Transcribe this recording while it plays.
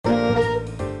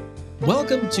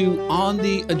Welcome to On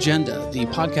the Agenda, the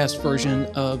podcast version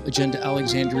of Agenda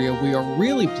Alexandria. We are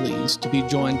really pleased to be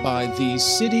joined by the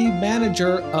city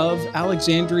manager of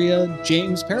Alexandria,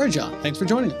 James Parajon. Thanks for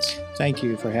joining us. Thank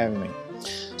you for having me.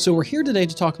 So we're here today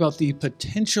to talk about the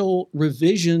potential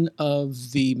revision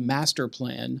of the master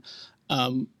plan.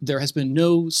 There has been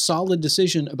no solid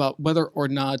decision about whether or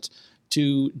not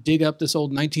to dig up this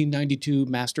old 1992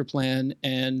 master plan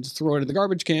and throw it in the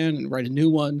garbage can and write a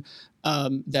new one.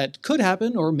 That could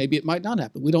happen, or maybe it might not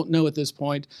happen. We don't know at this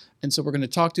point. And so we're going to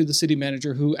talk to the city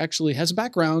manager, who actually has a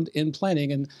background in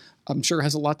planning and I'm sure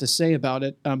has a lot to say about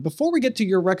it. Before we get to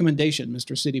your recommendation,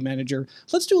 Mr. City Manager,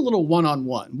 let's do a little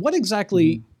one-on-one. What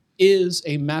exactly is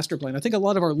a master plan? I think a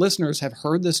lot of our listeners have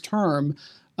heard this term,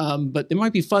 but they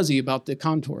might be fuzzy about the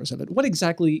contours of it. What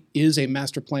exactly is a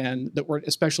master plan,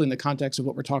 especially in the context of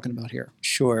what we're talking about here?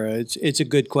 Sure. It's a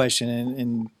good question.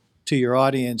 And to your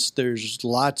audience, there's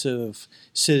lots of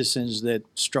citizens that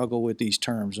struggle with these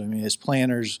terms. I mean, as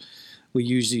planners, we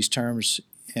use these terms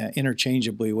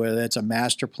interchangeably, whether that's a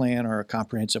master plan or a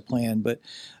comprehensive plan. But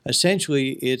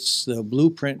essentially, it's the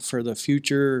blueprint for the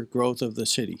future growth of the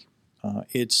city.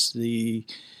 It's the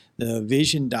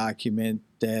vision document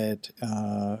that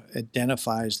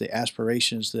identifies the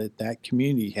aspirations that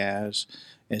community has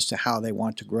as to how they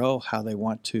want to grow, how they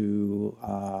want to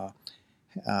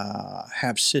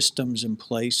have systems in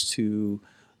place to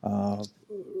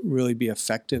really be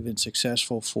effective and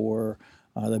successful for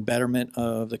the betterment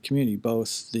of the community,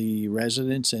 both the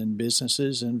residents and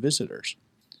businesses and visitors.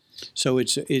 So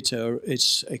it's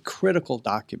a critical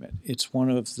document. It's one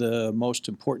of the most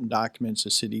important documents a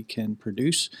city can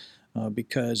produce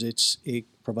because it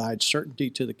provides certainty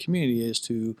to the community as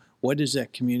to what is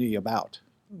that community about,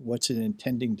 what's it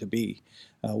intending to be,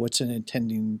 what's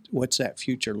that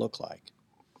future look like.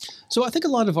 So I think a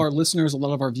lot of our listeners, a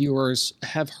lot of our viewers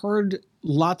have heard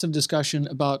lots of discussion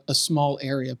about a small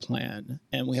area plan,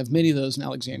 and we have many of those in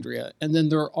Alexandria. And then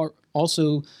there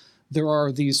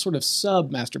are these sort of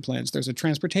sub-master plans. There's a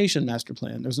transportation master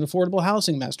plan. There's an affordable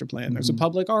housing master plan. There's a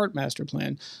public art master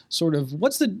plan. Sort of,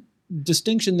 what's the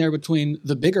distinction there between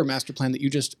the bigger master plan that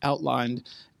you just outlined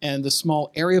and the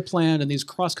small area plan and these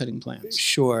cross-cutting plans?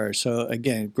 Sure. So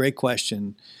again, great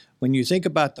question. When you think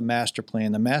about the master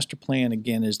plan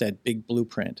again is that big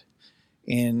blueprint.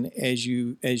 And as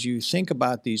you think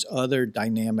about these other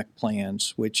dynamic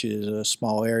plans, which is a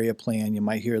small area plan, you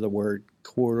might hear the word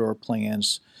corridor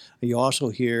plans. You also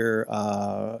hear,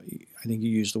 I think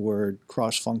you use the word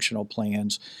cross-functional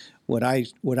plans. What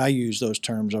I use those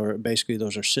terms are basically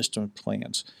those are system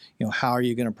plans. You know, how are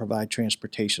you going to provide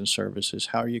transportation services?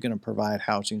 How are you going to provide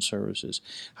housing services?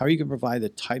 How are you going to provide the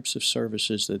types of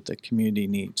services that the community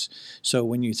needs? So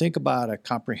when you think about a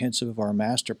comprehensive or a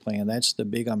master plan, that's the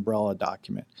big umbrella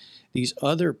document. These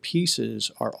other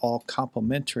pieces are all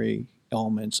complementary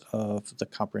elements of the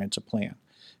comprehensive plan.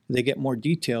 They get more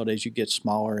detailed as you get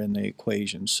smaller in the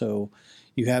equation. So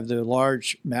you have the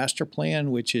large master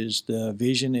plan, which is the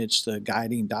vision, it's the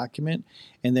guiding document,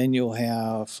 and then you'll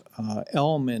have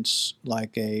elements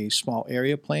like a small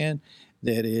area plan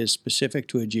that is specific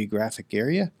to a geographic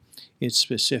area. It's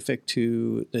specific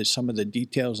to some of the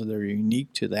details that are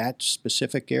unique to that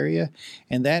specific area,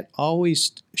 and that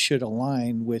always should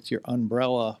align with your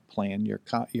umbrella plan, your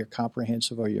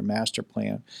comprehensive or your master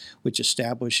plan, which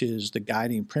establishes the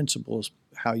guiding principles,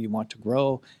 how you want to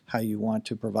grow, how you want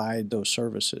to provide those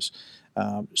services.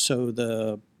 So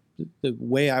the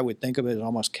way I would think of it is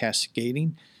almost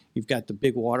cascading. You've got the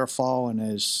big waterfall, and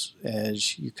as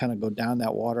you kind of go down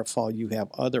that waterfall, you have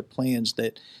other plans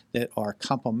that are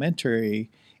complementary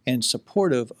and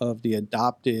supportive of the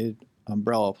adopted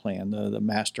umbrella plan, the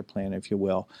master plan, if you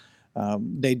will.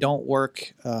 They don't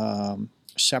work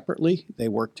separately; they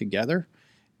work together.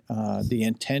 The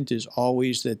intent is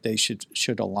always that they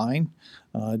should align.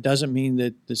 It doesn't mean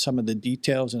that some of the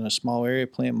details in a small area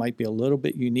plan might be a little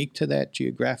bit unique to that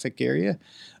geographic area.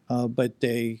 But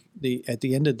at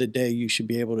the end of the day, you should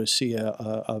be able to see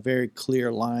a very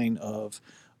clear line of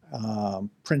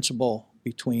principle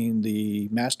between the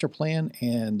master plan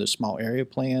and the small area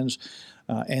plans.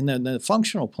 And then the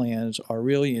functional plans are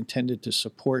really intended to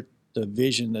support the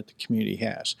vision that the community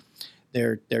has.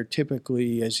 They're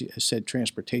typically, as I said,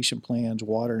 transportation plans,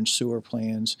 water and sewer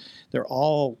plans. They're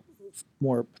all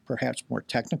perhaps more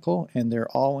technical, and they're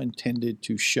all intended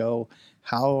to show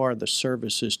how are the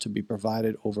services to be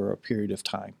provided over a period of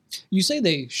time. You say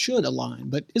they should align,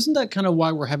 but isn't that kind of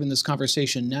why we're having this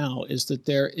conversation now, is that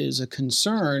there is a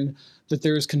concern that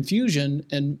there is confusion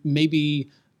and maybe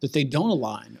that they don't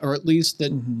align, or at least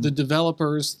that Mm-hmm. the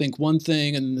developers think one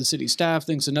thing and the city staff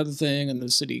thinks another thing and the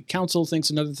city council thinks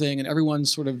another thing, and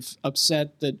everyone's sort of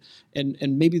upset that, and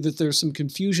maybe that there's some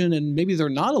confusion and maybe they're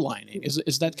not aligning.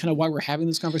 Is that kind of why we're having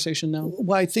this conversation now?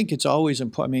 Well, I think it's always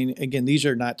important. I mean, again, these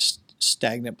are not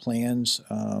stagnant plans.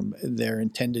 They're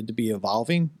intended to be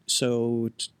evolving. So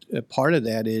part of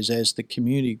that is as the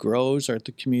community grows or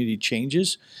the community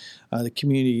changes, the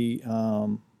community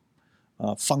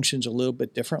functions a little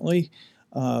bit differently.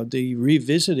 The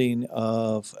revisiting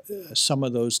of some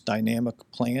of those dynamic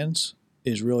plans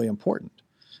is really important.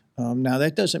 Now,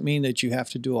 that doesn't mean that you have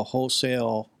to do a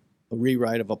wholesale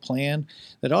rewrite of a plan.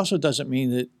 That also doesn't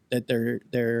mean that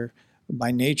they're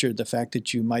by nature, the fact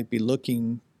that you might be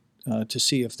looking to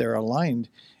see if they're aligned,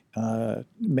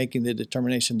 making the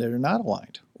determination that they're not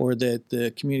aligned or that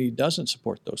the community doesn't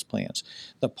support those plans.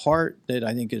 The part that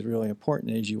I think is really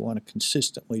important is you want to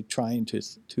consistently trying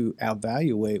to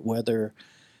evaluate whether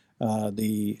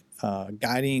the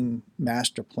guiding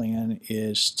master plan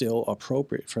is still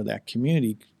appropriate for that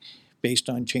community based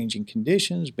on changing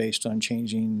conditions, based on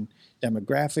changing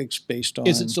demographics, based on...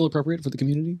 Is it still appropriate for the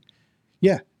community?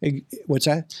 Yeah. What's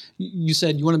that? You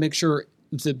said you want to make sure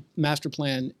the master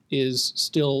plan is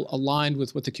still aligned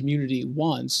with what the community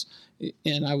wants.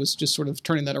 And I was just sort of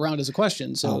turning that around as a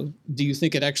question. So do you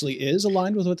think it actually is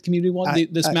aligned with what the community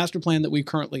wants? This master plan that we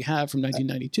currently have from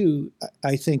 1992.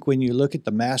 I think when you look at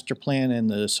the master plan and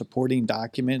the supporting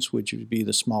documents, which would be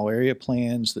the small area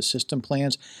plans, the system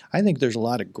plans, I think there's a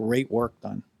lot of great work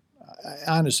done.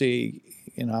 Honestly,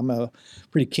 I'm a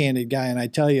pretty candid guy, and I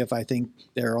tell you if I think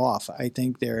they're off. I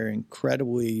think they're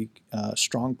incredibly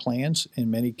strong plans in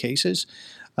many cases.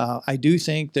 I do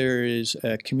think there is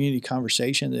a community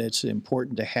conversation that's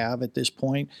important to have at this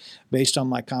point. Based on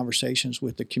my conversations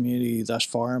with the community thus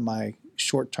far in my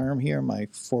short term here, my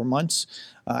 4 months,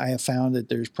 I have found that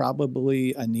there's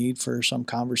probably a need for some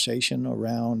conversation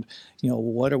around,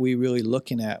 what are we really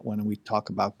looking at when we talk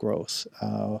about growth?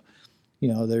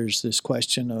 There's this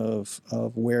question of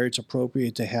where it's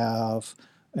appropriate to have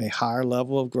a higher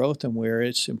level of growth and where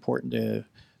it's important to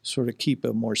sort of keep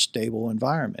a more stable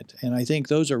environment. And I think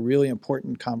those are really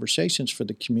important conversations for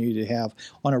the community to have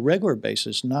on a regular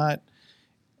basis, not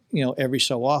every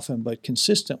so often, but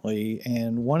consistently.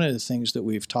 And one of the things that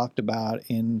we've talked about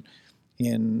in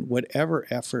whatever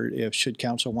effort, if should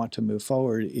council want to move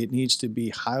forward, it needs to be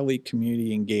highly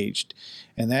community engaged.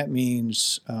 And that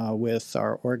means with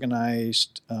our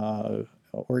organized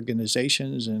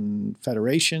organizations and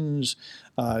federations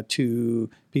to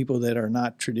people that are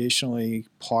not traditionally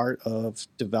part of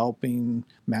developing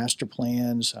master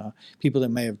plans, people that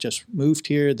may have just moved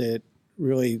here that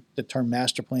really the term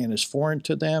master plan is foreign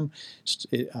to them.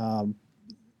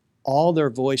 All their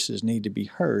voices need to be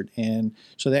heard. And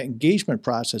so that engagement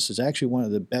process is actually one of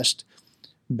the best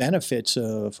benefits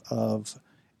of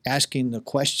asking the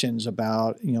questions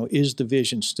about, is the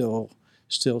vision still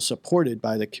supported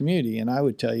by the community? And I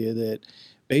would tell you that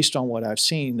based on what I've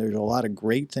seen, there's a lot of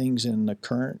great things in the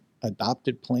current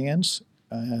adopted plans,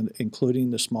 including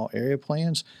the small area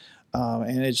plans.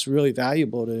 And it's really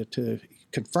valuable to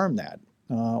confirm that.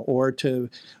 Or to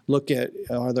look at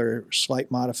are there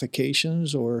slight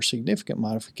modifications or significant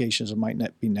modifications that might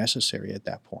not be necessary at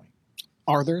that point.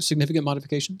 Are there significant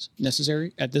modifications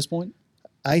necessary at this point?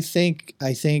 I think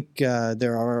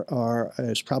there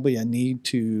is probably a need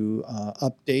to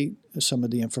update some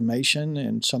of the information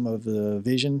and some of the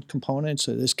vision components.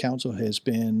 So this council has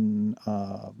been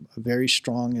very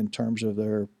strong in terms of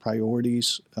their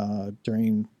priorities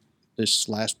during this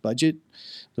last budget,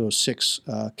 those 6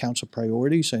 council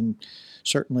priorities, and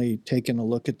certainly taking a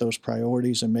look at those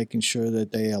priorities and making sure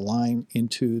that they align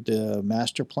into the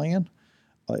master plan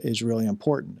is really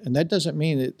important. And that doesn't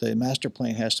mean that the master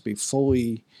plan has to be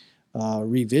fully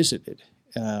revisited.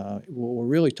 We're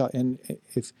really talking, and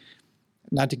if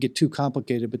not to get too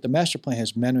complicated, but the master plan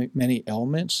has many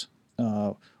elements.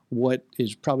 What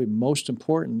is probably most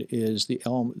important is the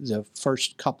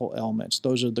first couple elements.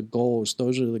 Those are the goals.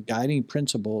 Those are the guiding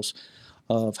principles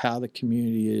of how the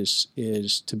community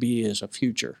is to be as a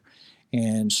future.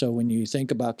 And so when you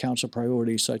think about council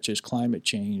priorities such as climate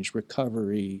change,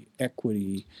 recovery,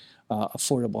 equity,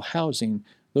 affordable housing,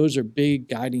 those are big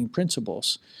guiding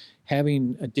principles.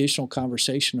 Having additional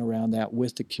conversation around that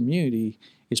with the community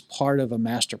is part of a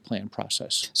master plan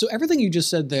process. So everything you just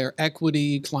said there,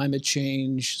 equity, climate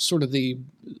change, sort of the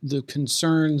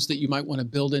concerns that you might want to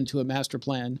build into a master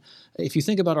plan. If you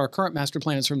think about our current master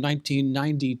plans from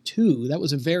 1992, that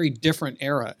was a very different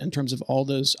era in terms of all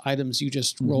those items you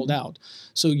just rolled out.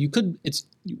 So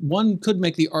one could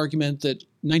make the argument that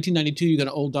 1992, you got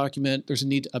an old document, there's a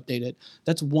need to update it.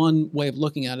 That's one way of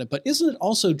looking at it. But isn't it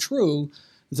also true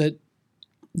that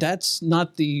that's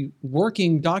not the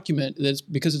working document, that's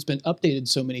because it's been updated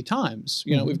so many times?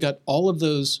 You know, we've got all of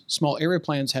those small area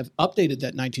plans have updated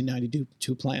that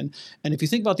 1992 plan. And if you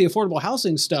think about the affordable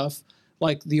housing stuff,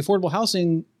 like the affordable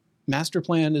housing master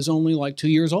plan is only like 2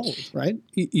 years old, right?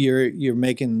 You're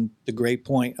making the great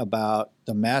point about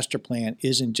the master plan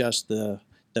isn't just the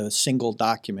single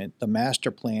document. The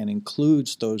master plan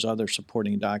includes those other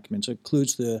supporting documents. It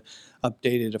includes the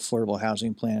updated affordable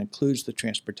housing plan, includes the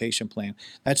transportation plan.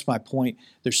 That's my point.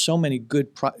 There's so many good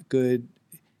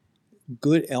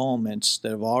elements that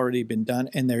have already been done,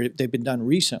 and they've been done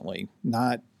recently,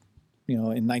 not in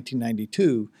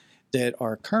 1992, that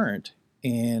are current.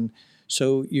 And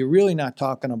so you're really not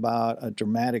talking about a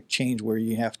dramatic change where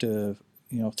you have to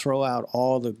throw out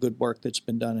all the good work that's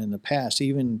been done in the past,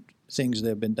 even things that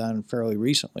have been done fairly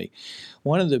recently.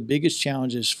 One of the biggest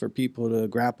challenges for people to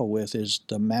grapple with is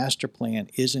the master plan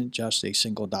isn't just a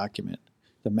single document.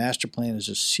 The master plan is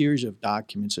a series of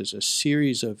documents, it's a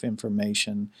series of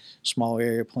information, small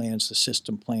area plans, the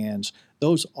system plans.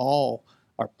 Those all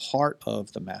are part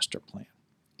of the master plan.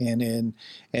 And then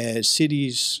as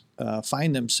cities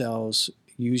find themselves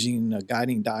using a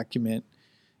guiding document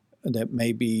that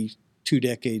may be 2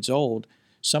 decades old,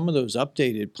 some of those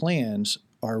updated plans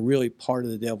are really part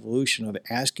of the evolution of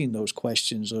asking those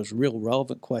questions, those real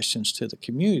relevant questions to the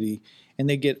community, and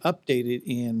they get updated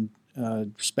in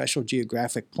special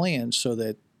geographic plans so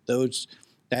that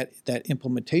that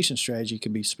implementation strategy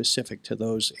can be specific to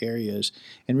those areas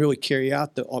and really carry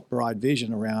out the broad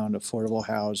vision around affordable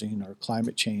housing or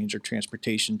climate change or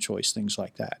transportation choice, things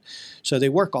like that. So they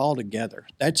work all together.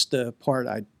 That's the part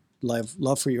I'd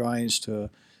love for your audience to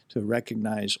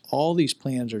recognize. All these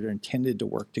plans are intended to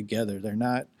work together. They're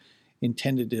not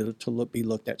intended to be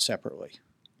looked at separately.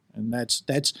 And that's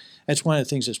one of the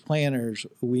things as planners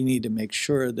we need to make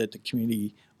sure that the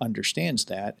community understands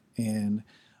that. And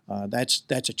that's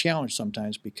a challenge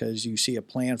sometimes because you see a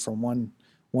plan from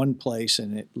one place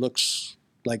and it looks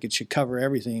like it should cover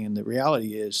everything, and the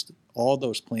reality is all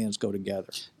those plans go together.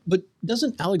 But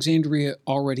doesn't Alexandria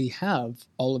already have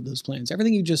all of those plans?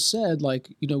 Everything you just said,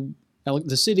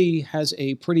 the city has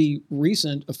a pretty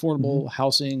recent affordable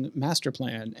housing master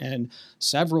plan and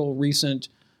several recent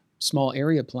small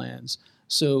area plans.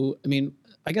 So, I mean,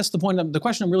 I guess the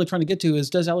question I'm really trying to get to is,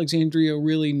 does Alexandria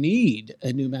really need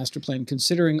a new master plan,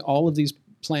 considering all of these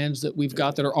plans that we've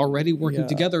got that are already working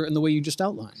together in the way you just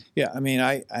outlined? Yeah, I mean,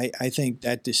 I think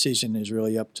that decision is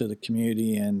really up to the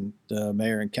community and the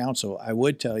mayor and council. I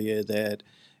would tell you that,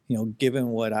 given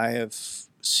what I have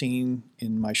seen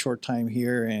in my short time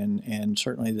here and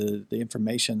certainly the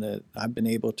information that I've been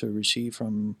able to receive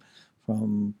from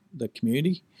the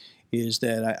community, is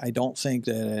that I don't think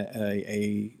that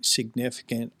a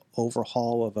significant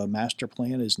overhaul of a master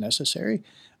plan is necessary.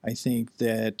 I think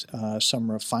that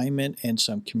some refinement and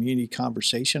some community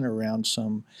conversation around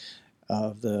some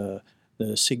of the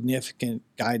significant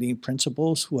guiding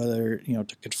principles, whether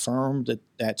to confirm that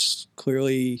that's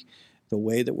clearly the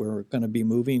way that we're going to be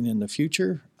moving in the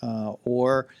future,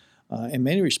 or in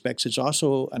many respects, it's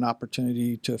also an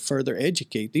opportunity to further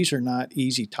educate. These are not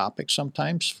easy topics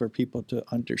sometimes for people to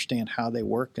understand how they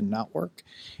work and not work.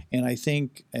 And I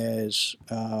think as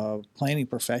planning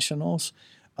professionals,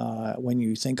 when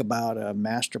you think about a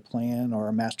master plan or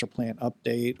a master plan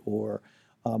update or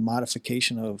a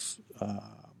modification of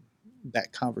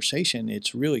that conversation,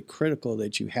 it's really critical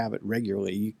that you have it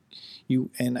regularly.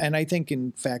 And I think,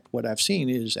 in fact, what I've seen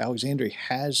is Alexandria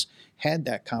has had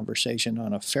that conversation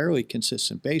on a fairly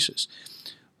consistent basis.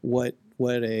 What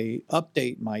a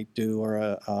update might do, or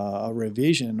a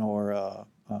revision, or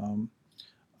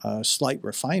a slight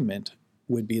refinement,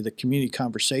 would be the community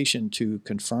conversation to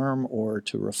confirm or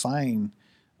to refine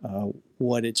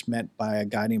what it's meant by a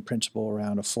guiding principle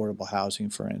around affordable housing,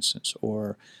 for instance,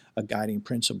 or a guiding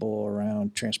principle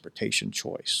around transportation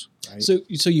choice. Right? So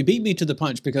you beat me to the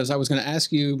punch, because I was going to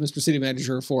ask you, Mr. City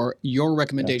Manager, for your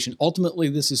recommendation. Yeah. Ultimately,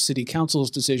 this is City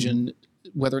Council's decision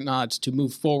whether or not to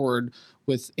move forward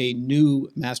with a new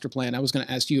master plan. I was going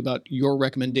to ask you about your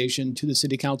recommendation to the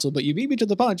City Council, but you beat me to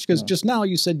the punch, because just now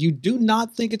you said you do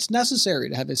not think it's necessary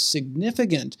to have a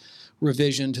significant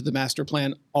revision to the master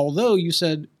plan, although you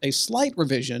said a slight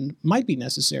revision might be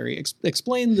necessary.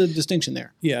 Explain the distinction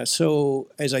there. Yeah, so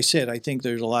as I said, I think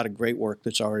there's a lot of great work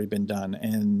that's already been done,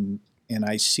 and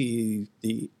I see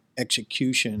the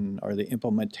execution or the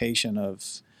implementation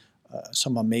of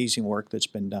some amazing work that's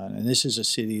been done. And this is a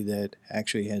city that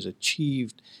actually has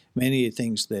achieved many of the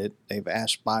things that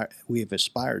we have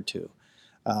aspired to.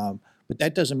 But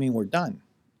that doesn't mean we're done.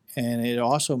 And it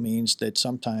also means that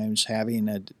sometimes having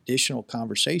an additional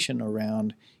conversation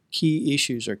around key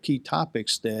issues or key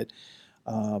topics that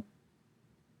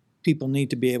people need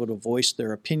to be able to voice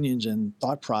their opinions and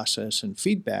thought process and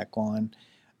feedback on.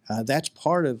 That's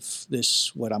part of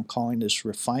this, what I'm calling this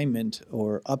refinement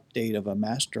or update of a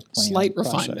master plan Slight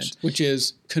process. refinement, which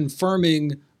is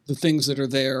confirming the things that are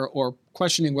there or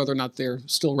questioning whether or not they're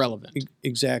still relevant.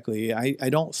 Exactly. I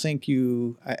don't think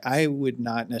I would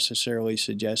not necessarily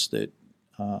suggest that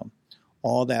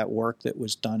all that work that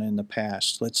was done in the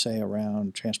past, let's say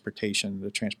around transportation,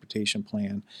 the transportation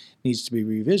plan, needs to be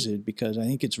revisited, because I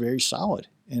think it's very solid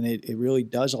and it really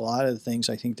does a lot of the things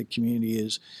I think the community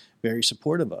is very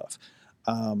supportive of.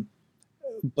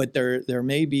 But there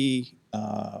may be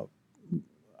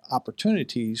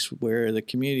opportunities where the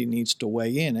community needs to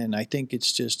weigh in, and I think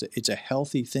it's a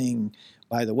healthy thing.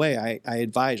 By the way, I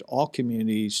advise all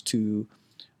communities to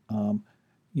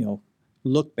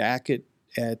look back at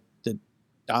the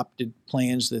adopted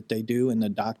plans that they do and the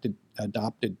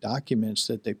adopted documents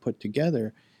that they put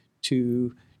together,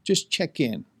 to just check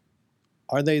in.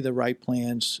 Are they the right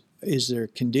plans? Is there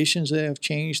conditions that have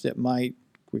changed that might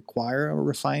require a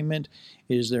refinement?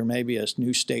 Is there maybe a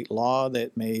new state law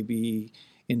that may be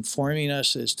informing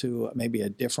us as to maybe a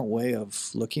different way of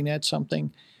looking at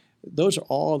something? Those are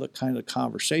all the kind of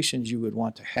conversations you would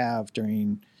want to have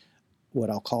during what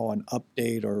I'll call an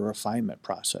update or refinement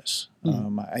process.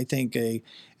 I think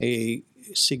a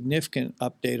significant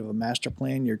update of a master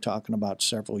plan, you're talking about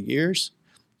several years.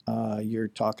 You're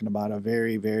talking about a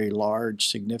very, very large,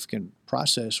 significant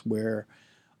process where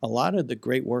a lot of the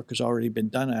great work has already been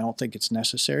done. I don't think it's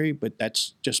necessary, but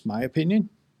that's just my opinion.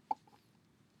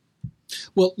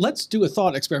 Well, let's do a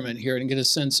thought experiment here and get a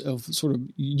sense of sort of,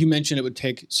 you mentioned it would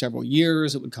take several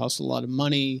years, it would cost a lot of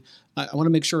money. I want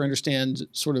to make sure I understand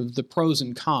sort of the pros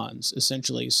and cons,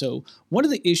 essentially. So one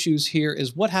of the issues here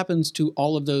is what happens to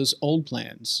all of those old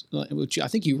plans, which I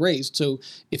think you raised. So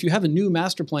if you have a new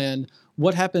master plan,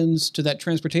 what happens to that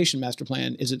transportation master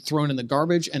plan? Is it thrown in the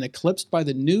garbage and eclipsed by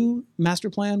the new master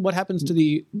plan? What happens to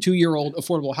the 2-year-old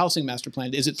affordable housing master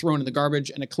plan? Is it thrown in the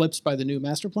garbage and eclipsed by the new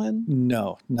master plan?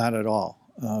 No, not at all.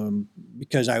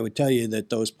 Because I would tell you that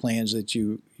those plans that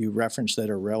you referenced that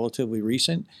are relatively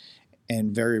recent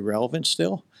and very relevant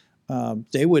still,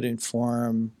 they would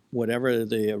inform whatever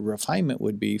the refinement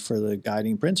would be for the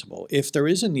guiding principle. If there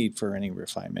is a need for any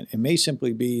refinement, it may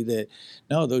simply be that,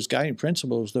 no, those guiding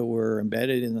principles that were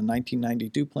embedded in the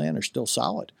 1992 plan are still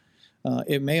solid.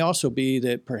 It may also be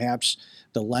that perhaps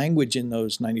the language in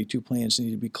those 92 plans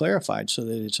need to be clarified so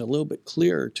that it's a little bit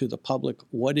clearer to the public.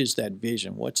 What is that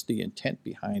vision? What's the intent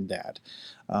behind that?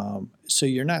 So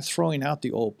you're not throwing out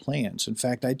the old plans. In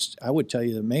fact, I would tell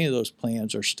you that many of those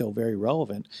plans are still very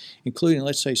relevant, including,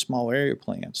 let's say, small area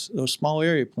plans. Those small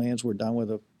area plans were done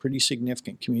with a pretty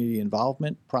significant community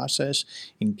involvement process.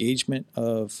 Engagement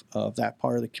of that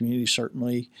part of the community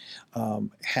certainly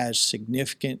has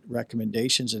significant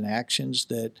recommendations and actions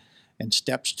and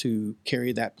steps to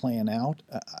carry that plan out.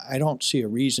 I don't see a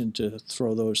reason to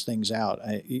throw those things out.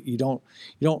 You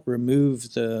don't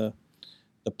remove the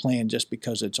plan just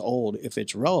because it's old. If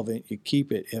it's relevant, you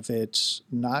keep it. If it's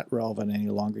not relevant any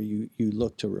longer, you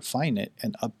look to refine it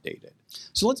and update it.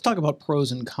 So let's talk about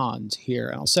pros and cons here.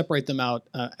 And I'll separate them out.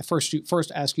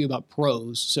 First ask you about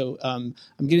pros. So I'm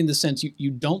getting the sense you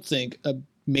don't think a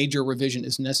major revision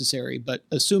is necessary, but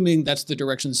assuming that's the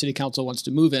direction the city council wants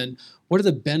to move in, what are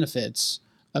the benefits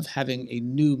of having a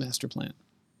new master plan?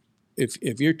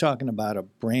 If you're talking about a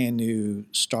brand new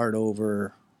start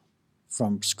over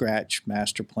from scratch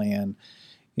master plan,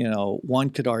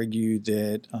 one could argue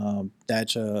that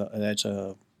that's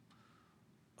a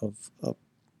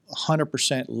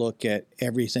 100% look at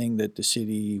everything that the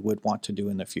city would want to do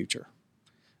in the future.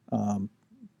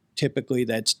 Typically,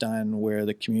 that's done where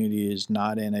the community is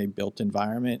not in a built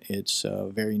environment. It's a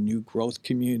very new growth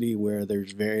community where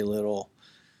there's very little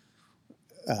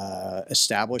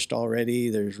established already.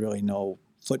 There's really no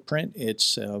footprint.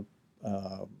 It's a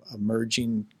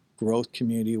emerging growth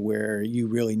community where you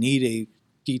really need a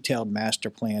detailed master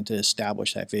plan to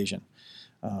establish that vision.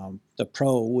 The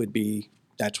pro would be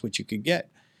that's what you could get.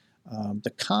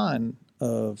 The con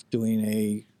of doing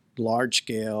a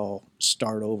large-scale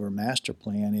start-over master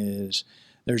plan is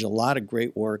there's a lot of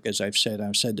great work, as I've said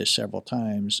this several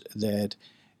times, that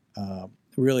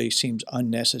really seems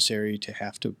unnecessary to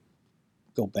have to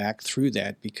go back through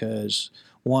that because,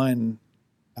 one,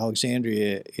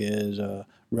 Alexandria is a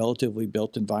relatively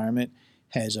built environment,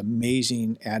 has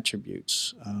amazing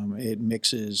attributes. It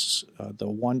mixes the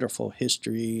wonderful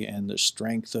history and the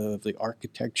strength of the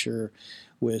architecture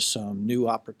with some new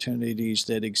opportunities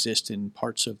that exist in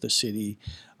parts of the city.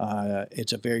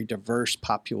 It's a very diverse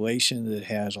population that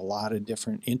has a lot of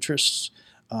different interests,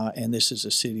 and this is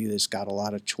a city that's got a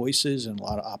lot of choices and a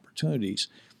lot of opportunities.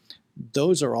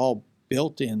 Those are all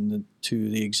built into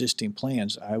the existing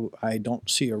plans. I don't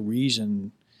see a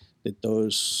reason that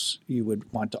those you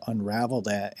would want to unravel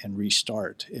that and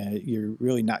restart. You're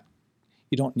really not.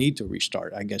 You don't need to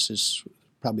restart, I guess, is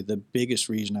probably the biggest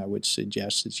reason I would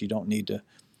suggest that you don't need to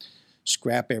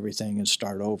scrap everything and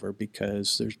start over,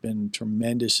 because there's been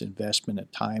tremendous investment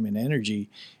of time and energy,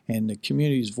 and the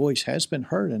community's voice has been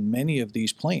heard in many of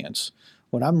these plans.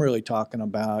 What I'm really talking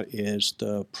about is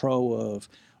the pro of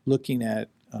looking at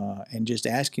and just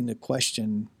asking the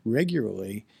question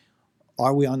regularly,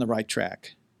 are we on the right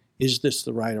track? Is this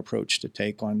the right approach to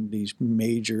take on these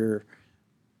major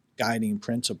guiding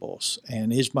principles?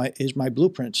 And is my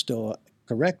blueprint still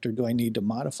correct, or do I need to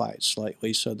modify it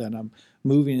slightly so that I'm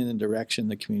moving in the direction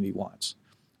the community wants?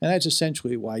 And that's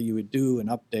essentially why you would do an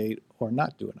update or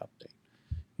not do an update.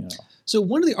 You know. So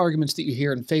one of the arguments that you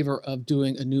hear in favor of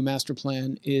doing a new master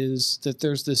plan is that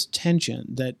there's this tension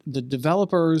that the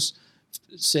developers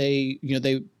say,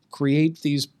 they create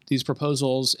these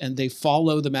proposals and they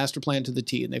follow the master plan to the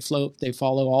T, and they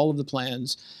follow all of the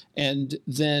plans, and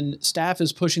then staff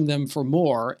is pushing them for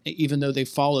more even though they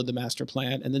followed the master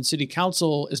plan, and then city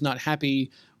council is not happy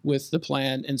with the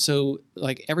plan, and so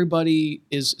everybody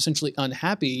is essentially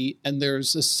unhappy, and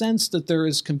there's a sense that there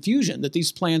is confusion, that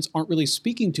these plans aren't really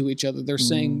speaking to each other. They're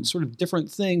saying sort of different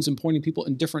things and pointing people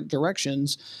in different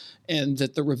directions, and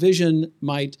that the revision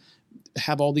might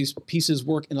have all these pieces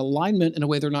work in alignment in a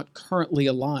way they're not currently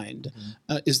aligned.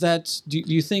 Do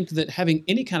you think that having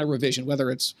any kind of revision,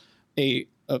 whether it's a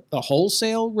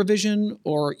wholesale revision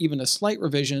or even a slight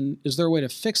revision, is there a way to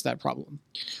fix that problem?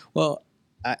 Well,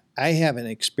 I haven't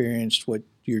experienced what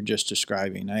you're just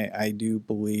describing. I do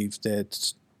believe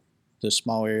that the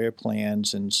small area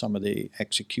plans and some of the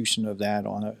execution of that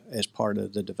as part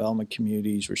of the development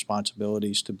community's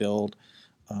responsibilities to build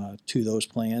to those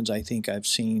plans, I think I've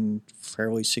seen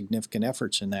fairly significant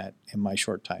efforts in that in my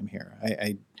short time here.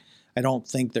 I don't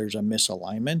think there's a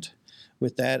misalignment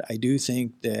with that. I do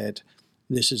think that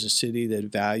this is a city that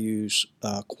values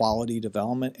quality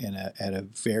development at a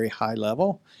very high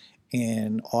level,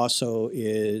 and also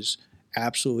is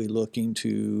absolutely looking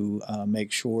to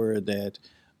make sure that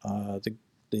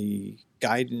the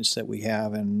guidance that we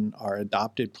have in our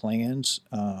adopted plans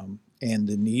and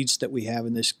the needs that we have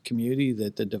in this community,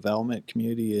 that the development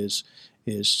community is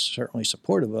certainly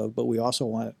supportive of, but we also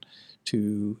want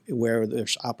to, where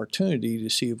there's opportunity, to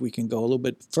see if we can go a little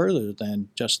bit further than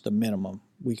just the minimum.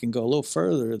 We can go a little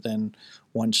further than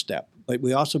one step, but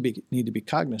we also need to be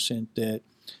cognizant that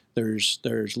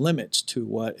there's limits to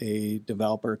what a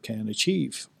developer can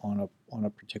achieve on a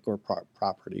particular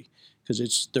property, because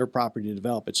it's their property to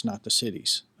develop. It's not the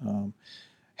city's.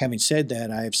 Having said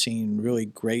that, I have seen really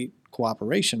great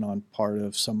cooperation on part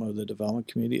of some of the development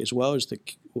community, as well as the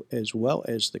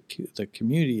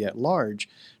community at large,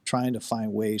 trying to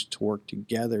find ways to work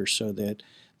together so that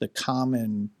the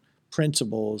common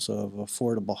principles of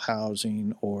affordable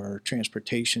housing or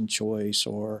transportation choice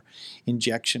or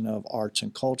injection of arts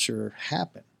and culture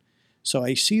happen. So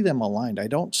I see them aligned. I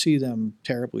don't see them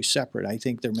terribly separate. I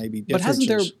think there may be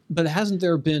differences. But hasn't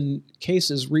there been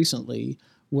cases recently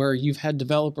where you've had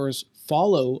developers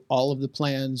follow all of the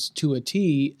plans to a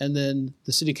T, and then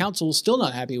the city council is still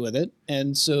not happy with it,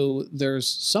 and so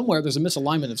there's a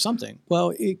misalignment of something?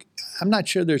 Well, I'm not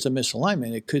sure there's a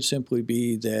misalignment. It could simply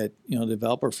be that the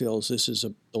developer feels this is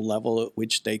the level at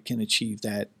which they can achieve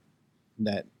that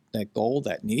goal,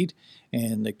 that need,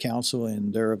 and the council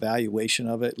in their evaluation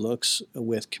of it looks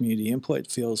with community input,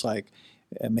 feels like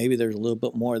maybe there's a little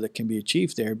bit more that can be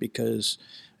achieved there, because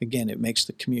again, it makes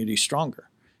the community stronger.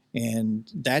 And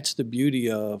that's the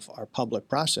beauty of our public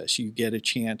process. You get a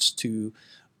chance to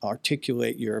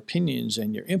articulate your opinions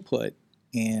and your input,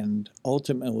 and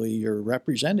ultimately your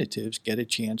representatives get a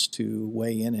chance to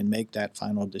weigh in and make that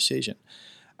final decision.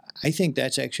 I think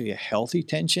that's actually a healthy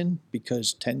tension,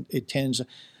 because it tends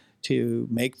to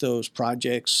make those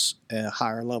projects a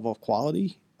higher level of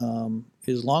quality,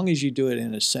 as long as you do it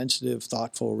in a sensitive,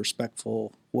 thoughtful,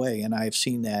 respectful way. And I've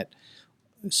seen that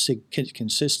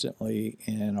consistently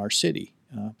in our city.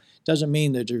 Doesn't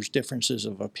mean that there's differences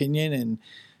of opinion and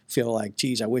feel like,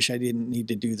 geez, I wish I didn't need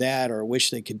to do that, or wish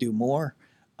they could do more.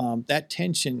 That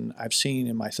tension I've seen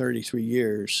in my 33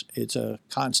 years, it's a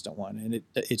constant one, and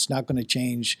it's not going to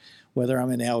change whether I'm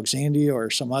in Alexandria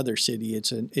or some other city.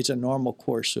 It's a normal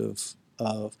course of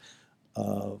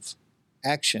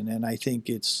action, and I think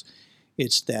it's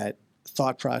that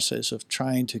thought process of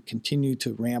trying to continue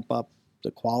to ramp up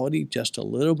the quality just a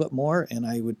little bit more. And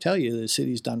I would tell you the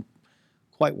city's done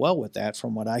quite well with that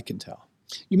from what I can tell.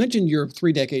 You mentioned your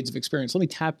 3 decades of experience. Let me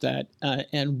tap that.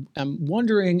 And I'm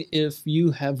wondering if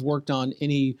you have worked on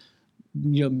any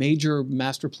major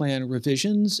master plan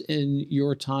revisions in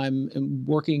your time in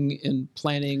working in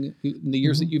planning in the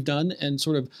years that you've done, and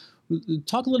sort of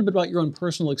talk a little bit about your own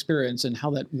personal experience and how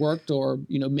that worked, or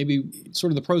maybe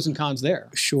sort of the pros and cons there.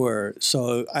 Sure.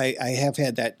 So I have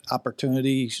had that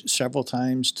opportunity several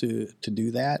times to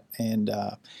do that, and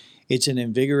it's an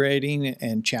invigorating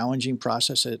and challenging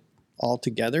process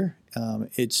altogether.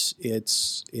 It's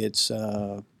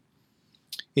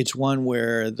one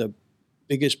where the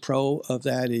biggest pro of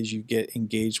that is you get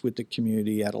engaged with the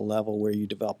community at a level where you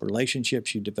develop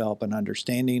relationships, you develop an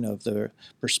understanding of the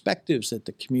perspectives that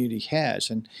the community has.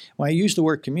 And when I use the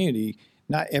word community,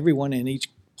 not everyone in each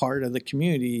part of the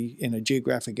community in a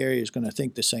geographic area is going to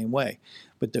think the same way.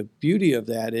 But the beauty of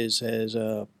that is, as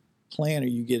a planner,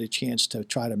 you get a chance to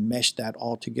try to mesh that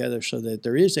all together so that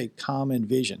there is a common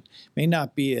vision. It may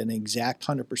not be an exact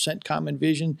 100% common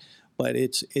vision, but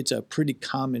it's a pretty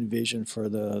common vision for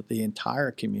the entire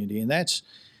community. And that's,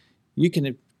 you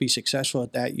can be successful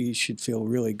at that, you should feel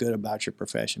really good about your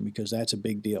profession, because that's a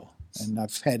big deal. And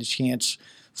I've had a chance,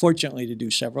 fortunately, to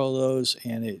do several of those,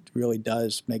 and it really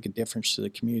does make a difference to the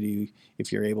community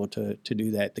if you're able to do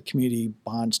that. The community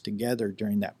bonds together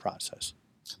during that process.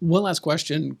 One last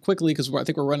question, quickly, because I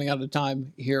think we're running out of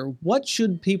time here. What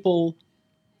should people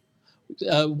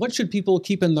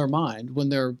keep in their mind when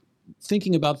they're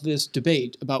thinking about this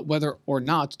debate about whether or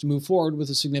not to move forward with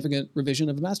a significant revision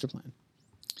of the master plan?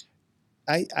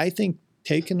 I think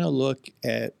taking a look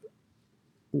at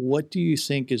what do you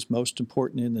think is most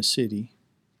important in the city,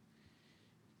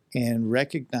 and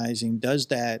recognizing,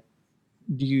 do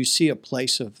you see a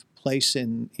place in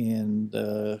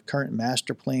the current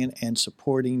master plan and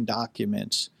supporting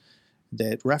documents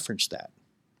that reference that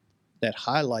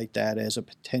highlight that as a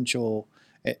potential,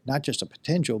 not just a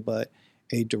potential, but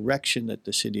a direction that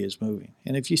the city is moving.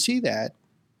 And if you see that,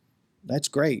 that's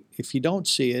great. If you don't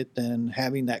see it, then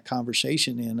having that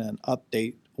conversation in an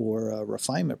update or a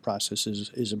refinement process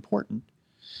is important,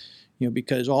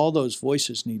 because all those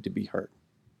voices need to be heard.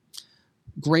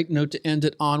 Great note to end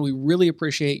it on. We really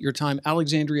appreciate your time.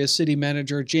 Alexandria City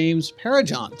Manager James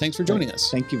Parajan, thanks for joining us.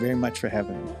 Thank you very much for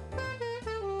having me.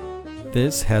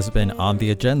 This has been On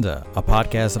the Agenda, a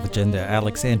podcast of Agenda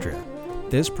Alexandria.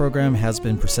 This program has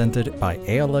been presented by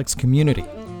ALX Community.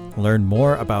 Learn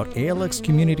more about ALX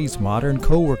Community's modern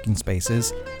co-working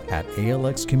spaces at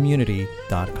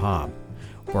alxcommunity.com.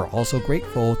 We're also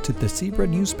grateful to the Zebra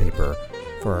newspaper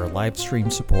for our live stream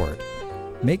support.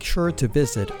 Make sure to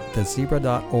visit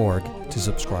thezebra.org to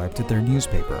subscribe to their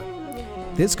newspaper.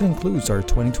 This concludes our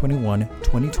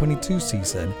 2021-2022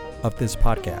 season of this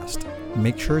podcast.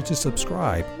 Make sure to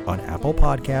subscribe on Apple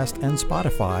Podcast and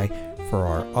Spotify for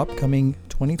our upcoming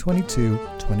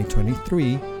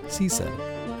 2022-2023 season.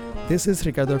 This is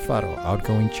Ricardo Alfaro,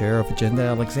 outgoing chair of Agenda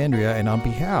Alexandria, and on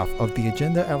behalf of the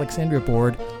Agenda Alexandria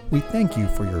board, we thank you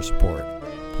for your support.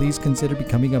 Please consider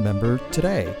becoming a member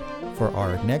today for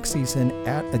our next season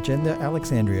at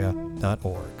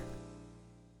agendaalexandria.org.